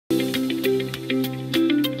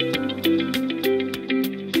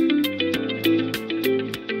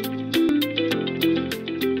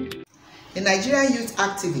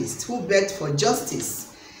activists who begged for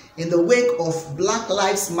justice in the wake of Black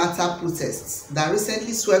Lives Matter protests that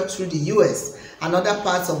recently swept through the US and other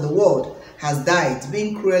parts of the world, has died,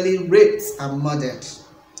 being cruelly raped and murdered.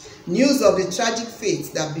 News of the tragic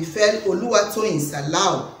fate that befell Oluwatoyin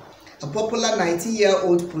Salau, a popular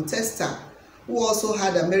 19-year-old protester who also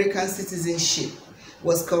had American citizenship,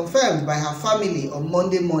 was confirmed by her family on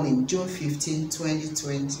Monday morning, June 15,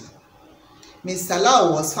 2020. Ms.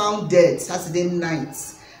 Salau was found dead Saturday night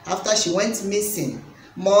after she went missing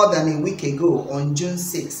more than a week ago on June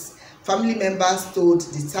 6. Family members told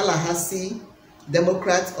the Tallahassee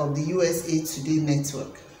Democrat of the USA Today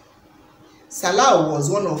network. Salau was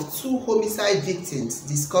one of 2 homicide victims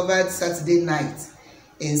discovered Saturday night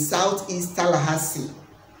in southeast Tallahassee.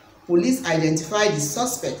 Police identified the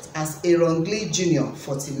suspect as Aaron Glee Jr.,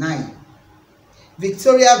 49.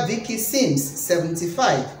 Victoria Vicky Sims,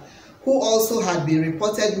 75, who also had been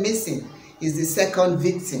reported missing, is the second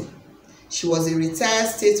victim. She was a retired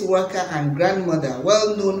state worker and grandmother,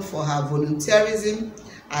 well known for her volunteerism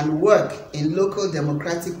and work in local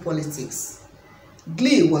democratic politics.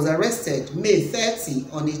 Glee was arrested May 30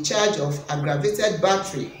 on a charge of aggravated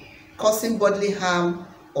battery, causing bodily harm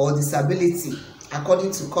or disability,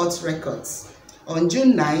 according to court records. On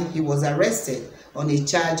June 9, he was arrested on a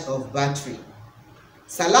charge of battery.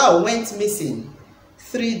 Salau went missing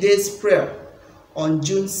 3 days prior on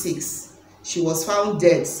June 6. She was found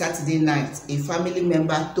dead Saturday night, a family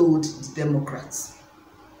member told the Democrats.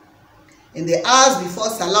 In the hours before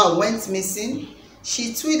Salau went missing,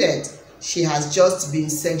 she tweeted she has just been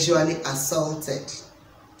sexually assaulted.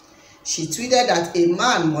 She tweeted that a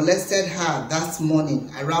man molested her that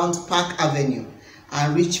morning around Park Avenue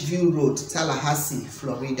and Richview Road, Tallahassee,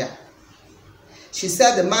 Florida. She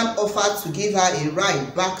said the man offered to give her a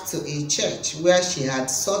ride back to a church where she had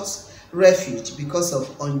sought refuge because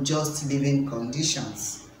of unjust living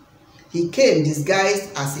conditions. He came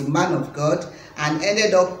disguised as a man of God and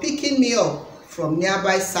ended up picking me up from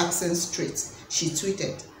nearby Saxon Street. She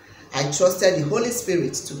tweeted, "I trusted the Holy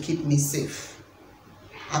Spirit to keep me safe."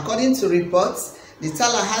 According to reports, the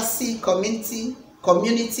Tallahassee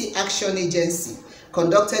Community Action Agency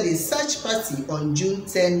conducted a search party on June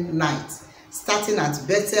 10 night, starting at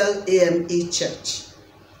Bethel AME Church.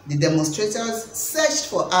 The demonstrators searched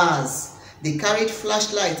for hours. They carried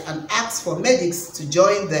flashlights and asked for medics to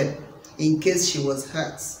join them in case she was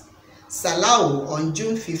hurt. Salau, on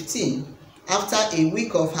June 15, after a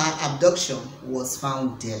week of her abduction, was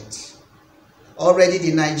found dead. Already,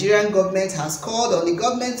 the Nigerian government has called on the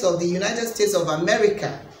government of the United States of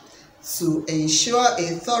America to ensure a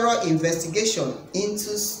thorough investigation into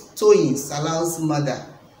Toyin Salau's murder.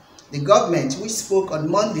 The government, which spoke on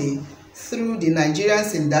Monday through the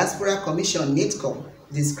Nigerians in Diaspora Commission (NIDCOM),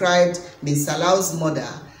 described Ms. Salau's murder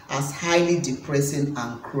as highly depressing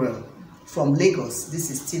and cruel. From Lagos, this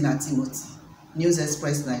is Tina Timothy, News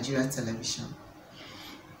Express Nigeria Television.